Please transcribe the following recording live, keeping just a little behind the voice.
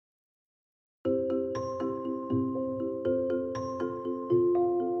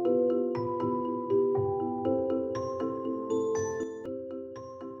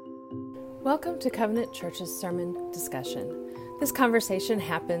Welcome to Covenant Church's sermon discussion. This conversation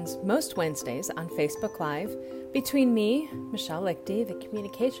happens most Wednesdays on Facebook Live between me, Michelle Lichty, the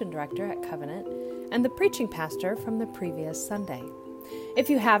communication director at Covenant, and the preaching pastor from the previous Sunday. If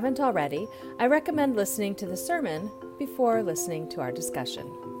you haven't already, I recommend listening to the sermon before listening to our discussion.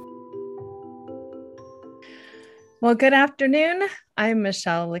 Well, good afternoon. I'm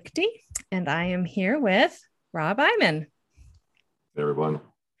Michelle Lichty, and I am here with Rob Iman. Hey, everyone.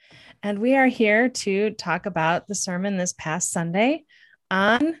 And we are here to talk about the sermon this past Sunday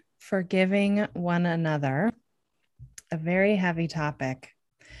on forgiving one another, a very heavy topic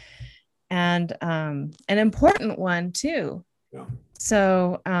and an important one too. Yeah.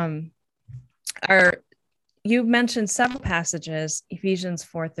 So you mentioned several passages, Ephesians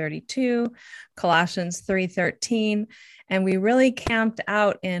 4:32, Colossians 3:13, and we really camped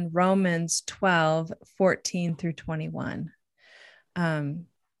out in Romans 12:14 through 21.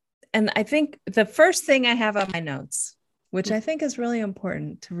 And I think the first thing I have on my notes, which I think is really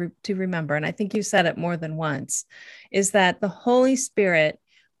important to remember, and I think you said it more than once, is that the Holy Spirit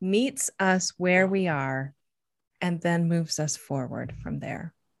meets us where we are and then moves us forward from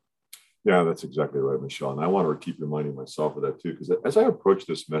there. Yeah, that's exactly right, Michelle. And I want to keep reminding myself of that too, because as I approached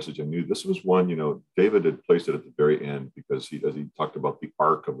this message, I knew this was one, David had placed it at the very end because as he talked about the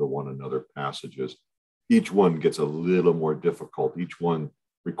arc of the one another passages, each one gets a little more difficult. Each one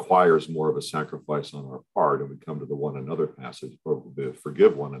requires more of a sacrifice on our part, and we come to the one another passage, or the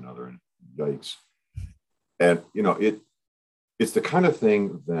forgive one another, and yikes. And it's the kind of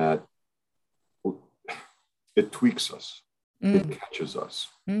thing that it tweaks us, it catches us,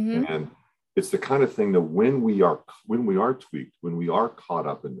 and it's the kind of thing that when we are tweaked, when we are caught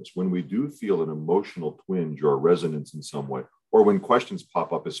up in this, when we do feel an emotional twinge or a resonance in some way, or when questions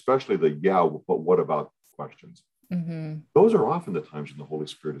pop up, especially the yeah, but what about questions? Those are often the times when the Holy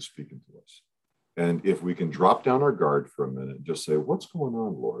Spirit is speaking to us. And if we can drop down our guard for a minute and just say, what's going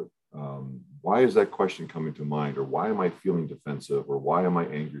on, Lord? Why is that question coming to mind? Or why am I feeling defensive? Or why am I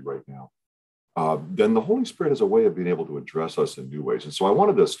angry right now? Then the Holy Spirit has a way of being able to address us in new ways. And so I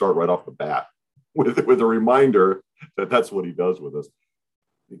wanted to start right off the bat with a reminder that that's what he does with us.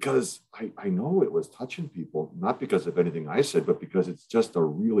 Because I know it was touching people, not because of anything I said, but because it's just a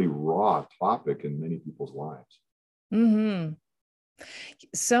really raw topic in many people's lives.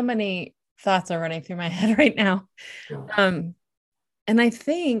 So many thoughts are running through my head right now. Yeah. And I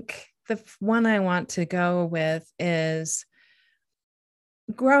think the one I want to go with is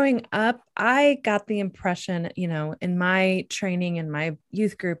growing up, I got the impression, in my training, in my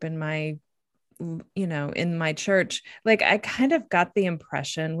youth group, in my church, like I kind of got the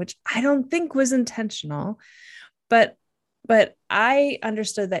impression, which I don't think was intentional, but I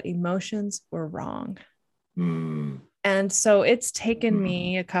understood that emotions were wrong. And so it's taken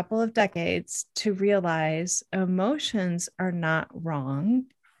me a couple of decades to realize emotions are not wrong.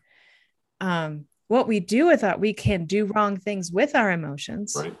 What we do with that, we can do wrong things with our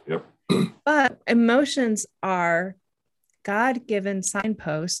emotions. Right. Yep. But emotions are God-given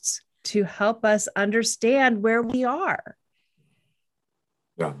signposts to help us understand where we are.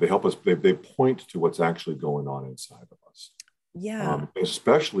 Yeah, they help us. They point to what's actually going on inside of us. Yeah.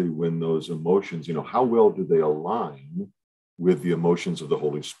 Especially when those emotions, how well do they align with the emotions of the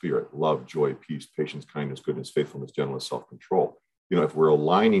Holy Spirit? Love, joy, peace, patience, kindness, goodness, faithfulness, gentleness, self-control. If we're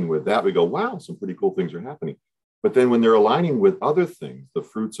aligning with that, we go, wow, some pretty cool things are happening. But then when they're aligning with other things, the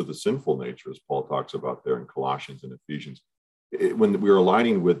fruits of the sinful nature, as Paul talks about there in Colossians and Ephesians, when we're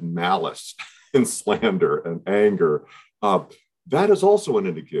aligning with malice and slander and anger, that is also an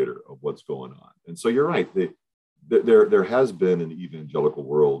indicator of what's going on. And so you're right. There has been in the evangelical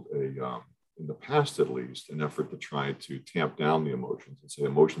world, in the past at least, an effort to try to tamp down the emotions and say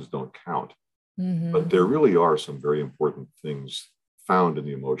emotions don't count. But there really are some very important things found in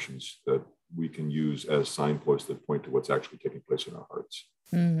the emotions that we can use as signposts that point to what's actually taking place in our hearts.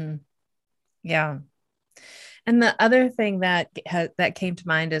 Yeah. And the other thing that came to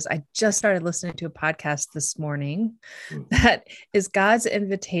mind is I just started listening to a podcast this morning that is God's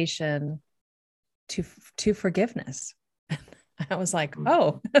invitation to forgiveness. I was like,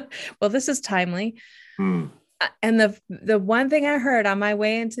 oh, well, this is timely. And the one thing I heard on my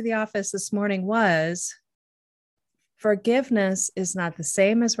way into the office this morning was forgiveness is not the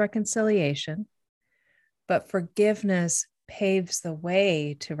same as reconciliation, but forgiveness paves the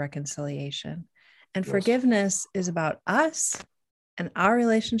way to reconciliation. And yes, forgiveness is about us and our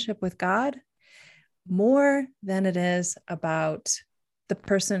relationship with God more than it is about the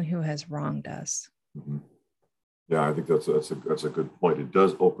person who has wronged us. Yeah, I think that's a good point. It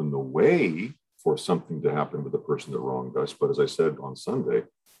does open the way for something to happen with the person that wronged us. But as I said on Sunday,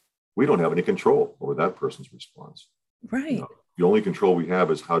 we don't have any control over that person's response. Right. The only control we have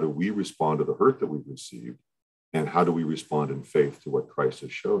is how do we respond to the hurt that we've received, and how do we respond in faith to what Christ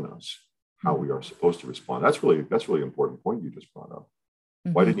has shown us, how we are supposed to respond. That's really an important point you just brought up.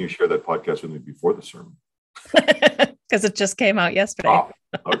 Mm-hmm. Why didn't you share that podcast with me before the sermon? Because it just came out yesterday. Oh,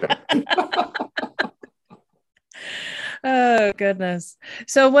 okay. Oh, goodness.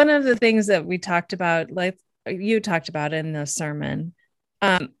 So one of the things that we talked about, like you talked about in the sermon,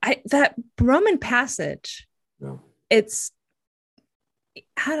 that Roman passage, it's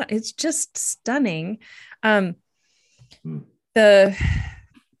just stunning. The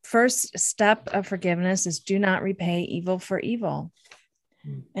first step of forgiveness is do not repay evil for evil.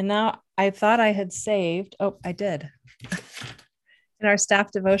 And now I thought I had saved. Oh, I did. In our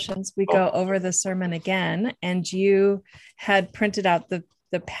staff devotions, we go over the sermon again, and you had printed out the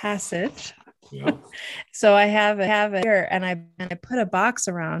passage. Yeah. So I have it here, and I put a box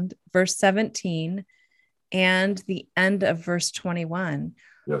around verse 17 and the end of verse 21.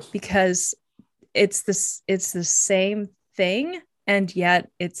 Yes. Because it's the same thing, and yet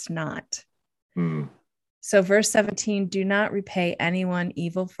it's not. So verse 17, do not repay anyone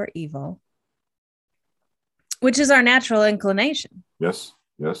evil for evil, which is our natural inclination. Yes.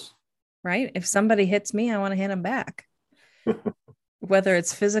 Yes. Right? If somebody hits me, I want to hit them back, whether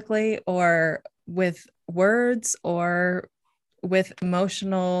it's physically or with words or with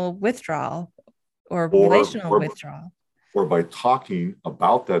emotional withdrawal or relational withdrawal. Or by talking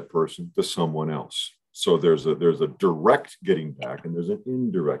about that person to someone else. So there's a direct getting back and there's an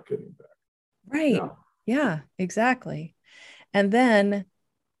indirect getting back. Right. Yeah, exactly. And then,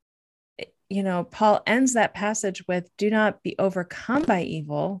 Paul ends that passage with, do not be overcome by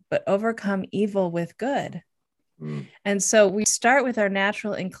evil, but overcome evil with good. And so we start with our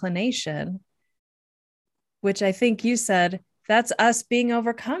natural inclination, which I think you said, that's us being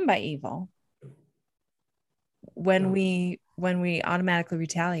overcome by evil. When we automatically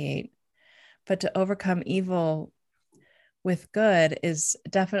retaliate, but to overcome evil with good is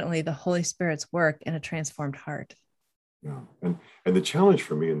definitely the Holy Spirit's work in a transformed heart. Yeah. And the challenge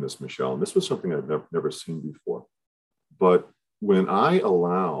for me in this, Michelle, and this was something I've never seen before, but when I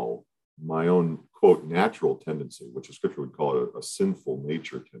allow my own, quote, natural tendency, which the scripture would call it a sinful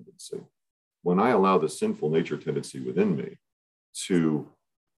nature tendency, when I allow the sinful nature tendency within me to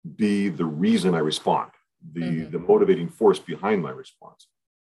be the reason I respond, the motivating force behind my response,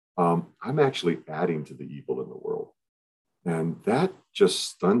 I'm actually adding to the evil in the world. And that just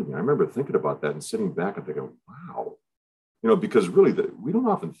stunned me. I remember thinking about that and sitting back and thinking, wow, because really we don't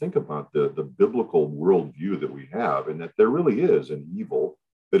often think about the biblical worldview that we have, and that there really is an evil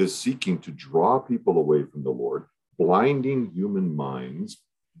that is seeking to draw people away from the Lord, blinding human minds,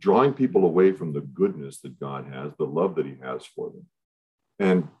 drawing people away from the goodness that God has, the love that he has for them.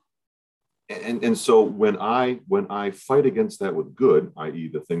 And so when I fight against that with good, i.e.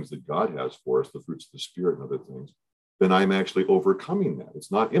 the things that God has for us, the fruits of the Spirit and other things, then I'm actually overcoming that.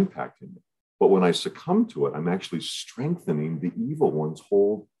 It's not impacting me. But when I succumb to it, I'm actually strengthening the evil one's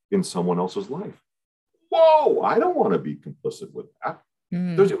hold in someone else's life. Whoa, I don't want to be complicit with that.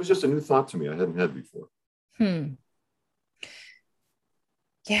 It was just a new thought to me I hadn't had before.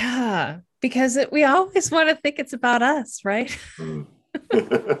 Yeah, because we always want to think it's about us, right?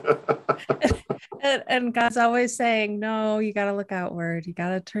 And God's always saying, no, you got to look outward. You got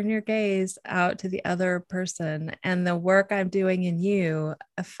to turn your gaze out to the other person. And the work I'm doing in you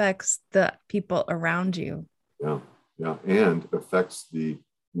affects the people around you. Yeah. And affects the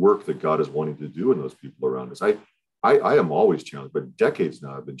work that God is wanting to do in those people around us. I am always challenged, but decades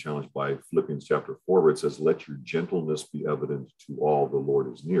now I've been challenged by Philippians chapter 4, where it says, let your gentleness be evident to all, the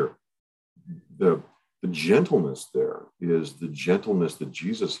Lord is near. The gentleness there is the gentleness that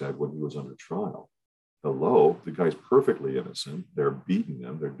Jesus had when he was under trial. Hello, the guy's perfectly innocent. They're beating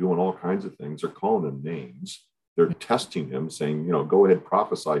him. They're doing all kinds of things. They're calling him names. They're testing him, saying, go ahead,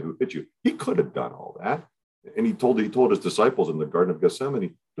 prophesy who hit you. He could have done all that. And he told his disciples in the Garden of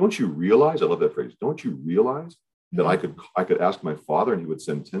Gethsemane, don't you realize, I love that phrase, don't you realize that I could ask my Father and he would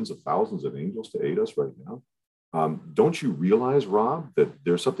send tens of thousands of angels to aid us right now? Don't you realize, Rob, that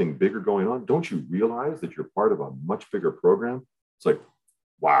there's something bigger going on? Don't you realize that you're part of a much bigger program? It's like,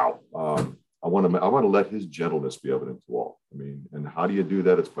 wow. I want to let his gentleness be evident to all. And how do you do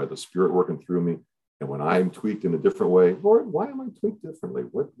that? It's by the Spirit working through me. And when I'm tweaked in a different way, Lord, why am I tweaked differently?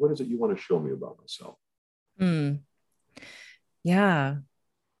 What is it you want to show me about myself? Yeah.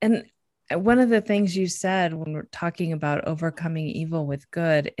 And one of the things you said when we're talking about overcoming evil with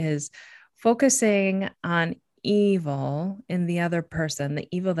good is focusing on evil in the other person, the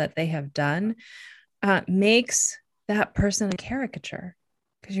evil that they have done, makes that person a caricature,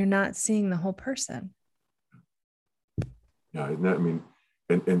 because you're not seeing the whole person. Yeah, isn't that, I mean,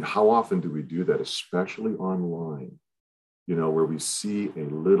 and how often do we do that, especially online, where we see a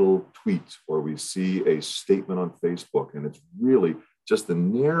little tweet or we see a statement on Facebook, and it's really just the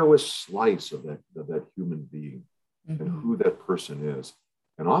narrowest slice of that human being and who that person is.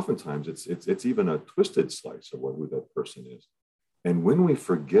 And oftentimes it's even a twisted slice of who that person is. And when we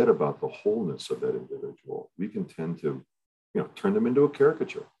forget about the wholeness of that individual, we can tend to, turn them into a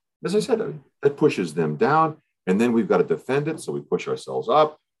caricature. As I said, that pushes them down, and then we've got to defend it. So we push ourselves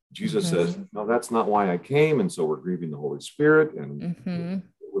up. Jesus says, no, that's not why I came. And so we're grieving the Holy Spirit. And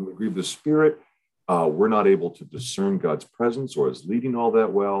when we grieve the Spirit, we're not able to discern God's presence or his leading all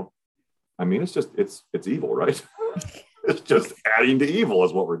that well. I mean, it's evil, right? It's just adding to evil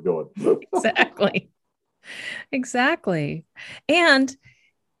is what we're doing. Exactly. And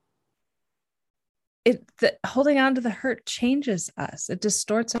holding on to the hurt changes us. It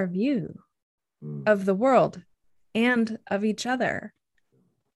distorts our view of the world and of each other.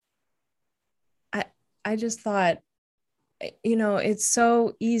 I just thought, it's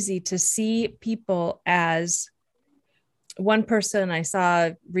so easy to see people as one person I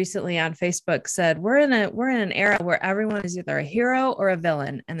saw recently on Facebook said, we're in an era where everyone is either a hero or a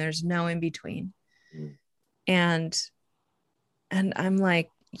villain, and there's no in between. And I'm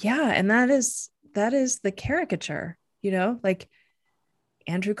like, yeah. And that is the caricature, like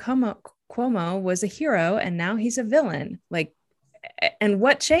Andrew Cuomo was a hero and now he's a villain. Like, and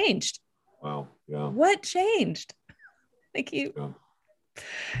what changed? Wow. Yeah. What changed?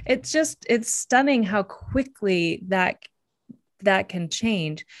 It's stunning how quickly that can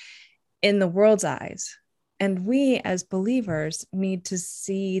change in the world's eyes. And we as believers need to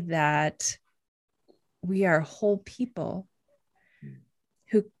see that we are whole people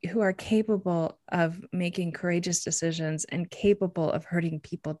who are capable of making courageous decisions and capable of hurting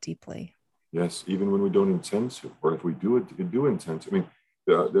people deeply. Yes, even when we don't intend to, or if we do intend to. I mean,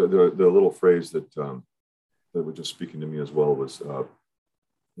 the little phrase that was just speaking to me as well was,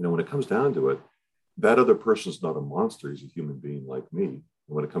 when it comes down to it, that other person's not a monster. He's a human being like me. And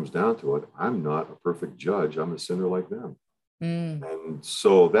when it comes down to it, I'm not a perfect judge. I'm a sinner like them. And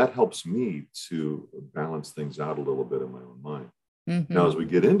so that helps me to balance things out a little bit in my own mind. Now, as we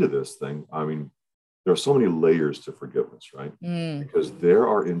get into this thing, I mean, there are so many layers to forgiveness, right? Because there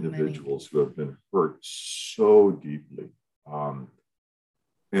are individuals who have been hurt so deeply.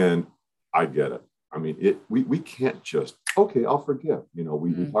 And I get it. I mean, we can't just, okay, I'll forgive.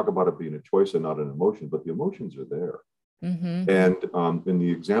 We talk about it being a choice and not an emotion, but the emotions are there. And in the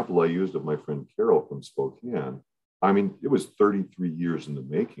example I used of my friend Carol from Spokane, I mean, it was 33 years in the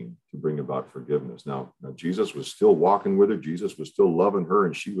making to bring about forgiveness. Now, Jesus was still walking with her. Jesus was still loving her,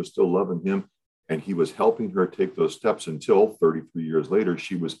 and she was still loving him. And he was helping her take those steps until 33 years later,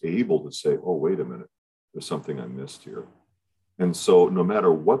 she was able to say, oh, wait a minute, there's something I missed here. And so no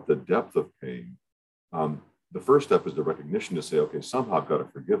matter what the depth of pain, the first step is the recognition to say, okay, somehow I've got to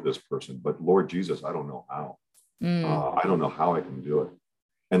forgive this person, but Lord Jesus, I don't know how. I don't know how I can do it.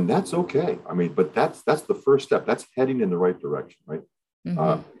 And that's okay. I mean, but that's the first step. That's heading in the right direction, right?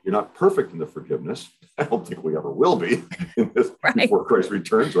 You're not perfect in the forgiveness. I don't think we ever will be in this before Christ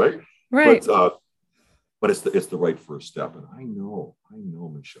returns, right? Right. But it's the right first step. And I know,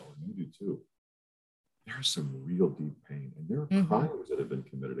 Michelle, and you do too. There's some real deep pain, and there are crimes that have been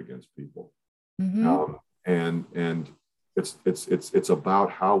committed against people. And it's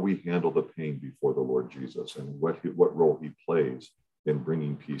about how we handle the pain before the Lord Jesus and what role he plays in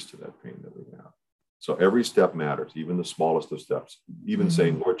bringing peace to that pain that we have. So every step matters, even the smallest of steps, even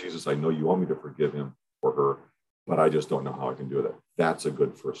saying, Lord Jesus, I know you want me to forgive him or her, but I just don't know how I can do that. That's a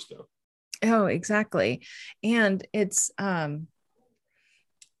good first step. Oh, exactly. And it's, I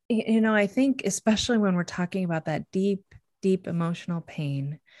think especially when we're talking about that deep, deep emotional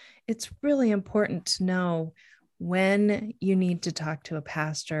pain, it's really important to know when you need to talk to a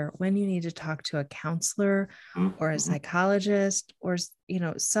pastor, when you need to talk to a counselor or a psychologist or,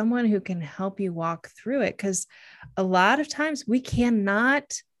 someone who can help you walk through it. Because a lot of times we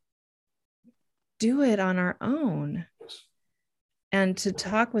cannot do it on our own. And to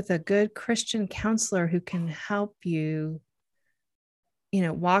talk with a good Christian counselor who can help you,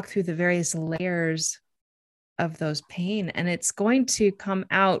 walk through the various layers of those pain. And it's going to come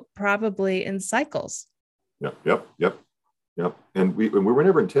out probably in cycles. Yep. And we were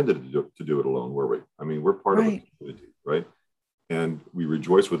never intended to do it alone, were we? I mean, we're part of a community, right? And we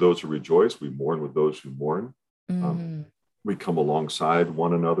rejoice with those who rejoice. We mourn with those who mourn. We come alongside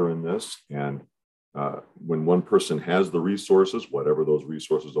one another in this. And When one person has the resources, whatever those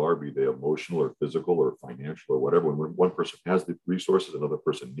resources are, be they emotional or physical or financial or whatever, when one person has the resources, another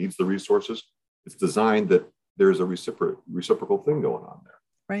person needs the resources, it's designed that there's a reciprocal thing going on there.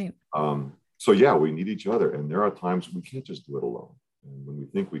 Right. So yeah, we need each other. And there are times we can't just do it alone. And when we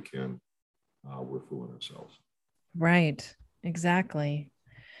think we can, we're fooling ourselves. Right. Exactly.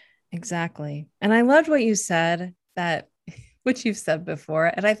 Exactly. And I loved what you said, that which you've said before.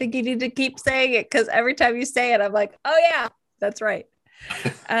 And I think you need to keep saying it, because every time you say it, I'm like, oh yeah, that's right.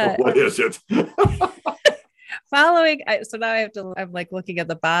 What is it? So now I'm like looking at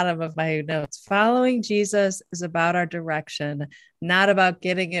the bottom of my notes. Following Jesus is about our direction, not about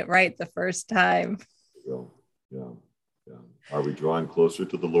getting it right the first time. Yeah. Are we drawing closer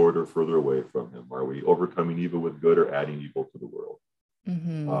to the Lord or further away from him? Are we overcoming evil with good or adding evil to the world?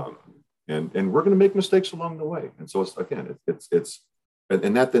 Mm-hmm. And we're going to make mistakes along the way. And so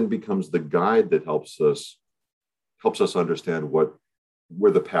and that then becomes the guide that helps us understand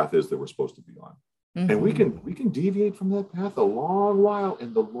where the path is that we're supposed to be on. Mm-hmm. And we can deviate from that path a long while,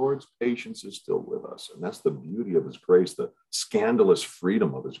 and the Lord's patience is still with us. And that's the beauty of his grace, the scandalous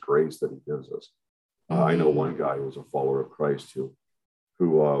freedom of his grace that he gives us. Mm-hmm. I know one guy who was a follower of Christ who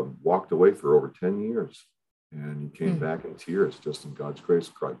walked away for over 10 years. And he came back in tears, just in God's grace.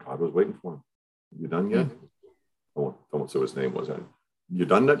 God was waiting for him. You done yet? I won't say what his name was. You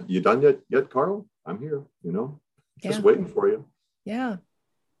done that? You done yet, Carl? I'm here, just waiting for you. Yeah.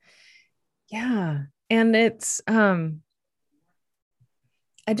 Yeah. And it's, I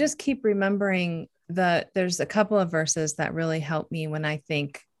just keep remembering there's a couple of verses that really help me when I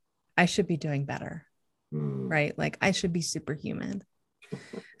think I should be doing better, right? Like I should be superhuman.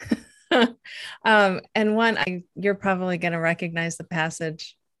 And one, you're probably going to recognize the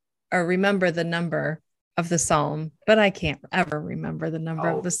passage or remember the number of the Psalm, but I can't ever remember the number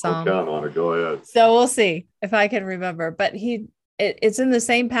of the Psalm. Count on it. Go ahead. So we'll see if I can remember, but it's in the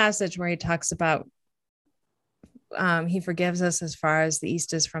same passage where he talks about, he forgives us as far as the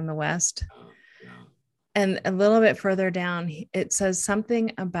east is from the west. Yeah. And a little bit further down, it says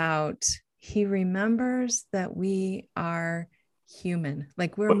something about, he remembers that we are human,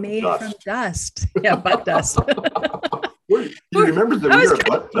 like we're made from dust. Yeah, but dust. He remembers that we are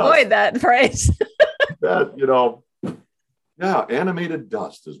but dust. Avoid that phrase. That animated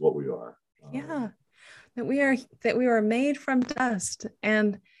dust is what we are. That we were made from dust,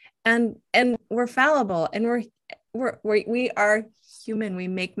 and we're fallible, and we are human. We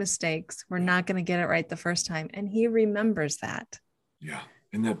make mistakes. We're not going to get it right the first time, and he remembers that. Yeah,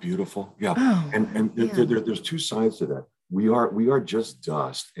 isn't that beautiful? Yeah, there's two sides to that. We are just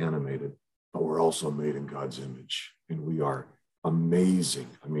dust, animated, but we're also made in God's image, and we are amazing.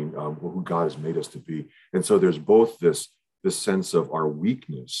 I mean, who God has made us to be. And so there's both this sense of our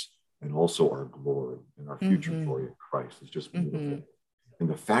weakness and also our glory and our future glory in Christ. It's just beautiful. Mm-hmm. And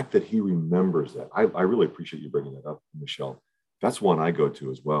the fact that he remembers that, I really appreciate you bringing that up, Michelle. That's one I go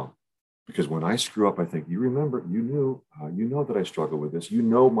to as well. Because when I screw up, I think, you remember, you know that I struggle with this. You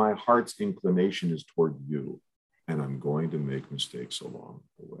know my heart's inclination is toward you. And I'm going to make mistakes along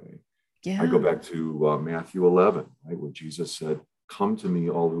the way. Yeah. I go back to Matthew 11, right, where Jesus said, "Come to me,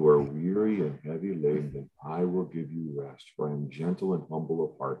 all who are weary and heavy laden, and I will give you rest, for I am gentle and humble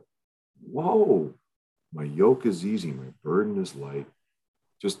of heart." Whoa, my yoke is easy, my burden is light.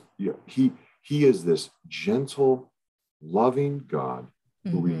 He is this gentle, loving God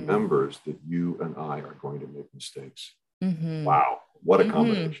who remembers that you and I are going to make mistakes. Mm-hmm. Wow, what a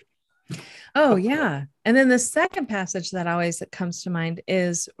combination. Oh, yeah. And then the second passage that always comes to mind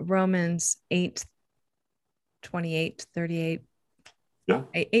is Romans 8:28-38. Yeah.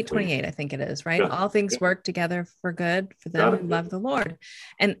 8:28, I think it is, right? Yeah. All things work together for good for them who love the Lord.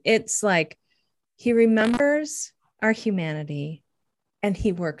 And it's like he remembers our humanity and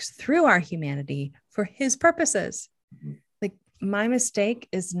he works through our humanity for his purposes. Mm-hmm. Like my mistake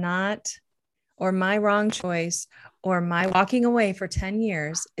is not, or my wrong choice, or my walking away for 10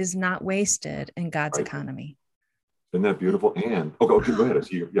 years is not wasted in God's economy. Isn't that beautiful? And okay, go ahead. I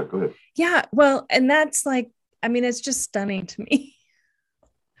see you. Yeah, go ahead. Yeah, well, and that's like, I mean, it's just stunning to me.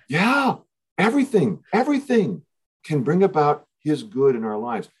 Yeah, everything can bring about his good in our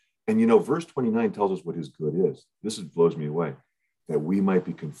lives. And verse 29 tells us what his good is. This blows me away, that we might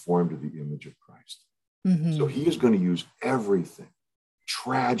be conformed to the image of Christ. Mm-hmm. So he is going to use everything,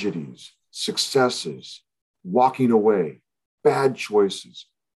 tragedies, successes, walking away, bad choices,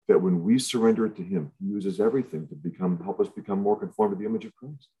 that when we surrender it to him, he uses everything to help us become more conformed to the image of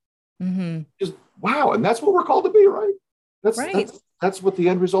Christ. Mm-hmm. Just wow. And that's what we're called to be, right? That's what the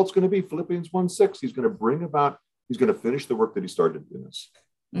end result's going to be. Philippians 1:6. He's going to finish the work that he started in us.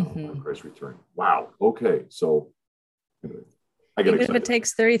 Mm-hmm. Christ's return. Wow. Okay. So anyway, I get Even excited. if it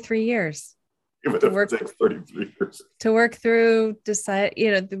takes 33 years. Even if it takes 33 years. To work through,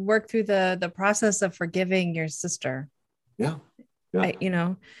 to work through the process of forgiving your sister. Yeah. Yeah.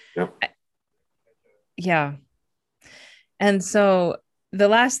 Yeah. And so the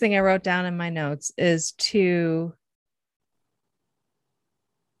last thing I wrote down in my notes is to,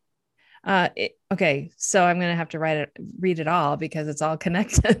 okay, so I'm going to have to read it all because it's all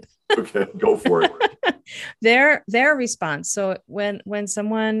connected. Okay, go for it. Their response. So when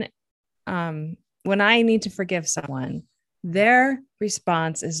someone, when I need to forgive someone, their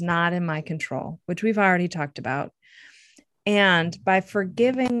response is not in my control, which we've already talked about. And by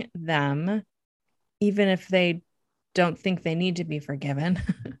forgiving them, even if they don't think they need to be forgiven,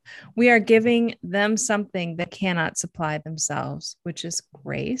 we are giving them something that cannot supply themselves, which is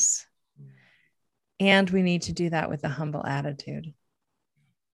grace. And we need to do that with a humble attitude.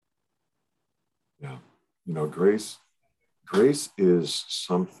 Yeah. Grace is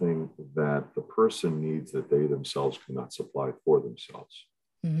something that the person needs that they themselves cannot supply for themselves.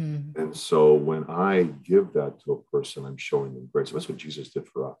 Mm-hmm. And so when I give that to a person, I'm showing them grace. That's what Jesus did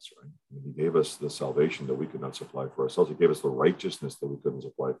for us, right? He gave us the salvation that we could not supply for ourselves. He gave us the righteousness that we couldn't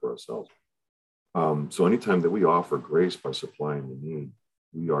supply for ourselves. So anytime that we offer grace by supplying the need,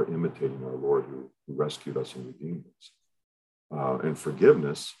 we are imitating our Lord who rescued us and redeemed us. And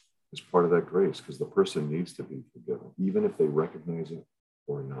forgiveness is part of that grace because the person needs to be forgiven, even if they recognize it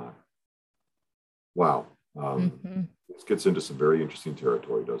or not. Wow. This gets into some very interesting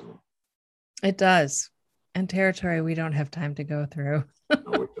territory, doesn't it? It does. And territory we don't have time to go through.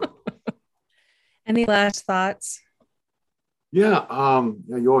 No, we don't. Any last thoughts? Yeah.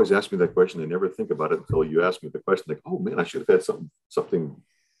 You always ask me that question. I never think about it until you ask me the question. Like, oh man, I should have had something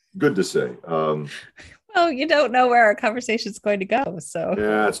good to say. Well, you don't know where our conversation is going to go. So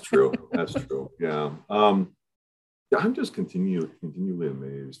yeah, that's true. That's true. Yeah. I'm just continually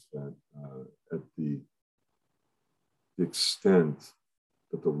amazed at the extent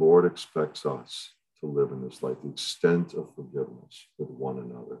that the Lord expects us to live in this life, the extent of forgiveness with one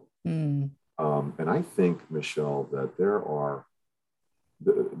another. And I think, Michelle, that there are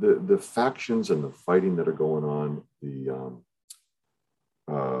the factions and the fighting that are going on,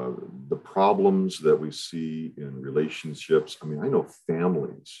 the problems that we see in relationships. I mean, I know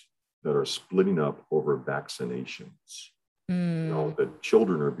families that are splitting up over vaccinations. That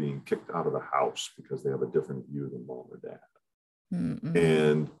children are being kicked out of the house because they have a different view than mom or dad.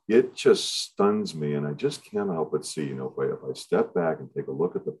 And it just stuns me. And I just can't help but see, if I step back and take a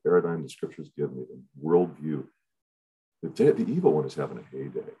look at the paradigm the scriptures give me, the worldview, the evil one is having a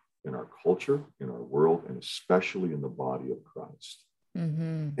heyday in our culture, in our world, and especially in the body of Christ.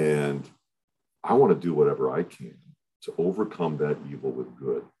 And I want to do whatever I can to overcome that evil with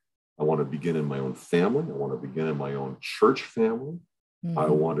good. I want to begin in my own family. I want to begin in my own church family. I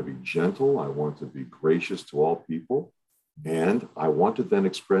want to be gentle. I want to be gracious to all people. And I want to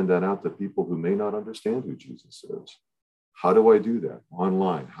then spread that out to people who may not understand who Jesus is. How do I do that?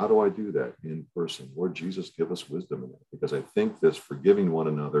 Online. How do I do that? In person. Lord Jesus, give us wisdom in it. Because I think this forgiving one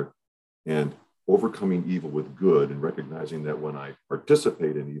another and overcoming evil with good and recognizing that when I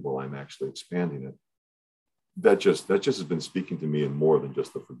participate in evil, I'm actually expanding it. That just has been speaking to me in more than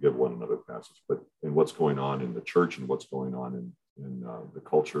just the forgive one another passage, but in what's going on in the church and what's going on in the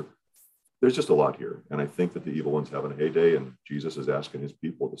culture. There's just a lot here. And I think that the evil one's having a heyday, and Jesus is asking his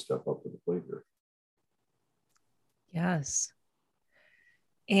people to step up to the plate here. Yes.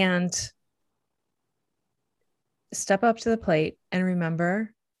 And step up to the plate and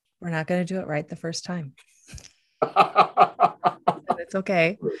remember, we're not going to do it right the first time. It's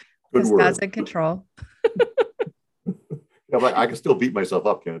okay. Because God's in control. Yeah, but I can still beat myself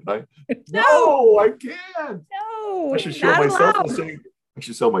up, can't I? No, I can't. No, I should show myself the same. I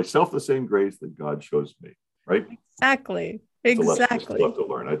should show myself the same grace that God shows me. Right? Exactly. Still have to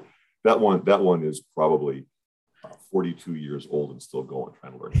learn. That one is probably 42 years old and still going,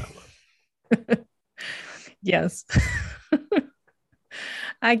 trying to learn that lesson. Yes,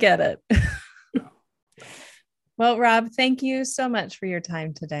 I get it. Well, Rob, thank you so much for your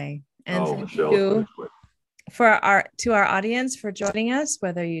time today, and thank Michelle, you to our audience for joining us,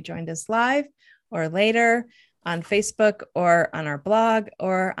 whether you joined us live or later on Facebook or on our blog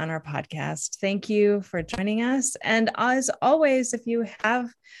or on our podcast. Thank you for joining us. And as always, if you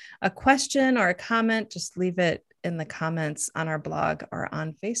have a question or a comment, just leave it in the comments on our blog or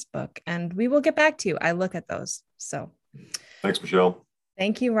on Facebook, and we will get back to you. I look at those. So thanks, Michelle.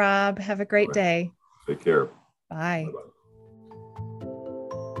 Thank you, Rob. Have a great day. Take care. Bye. Bye-bye.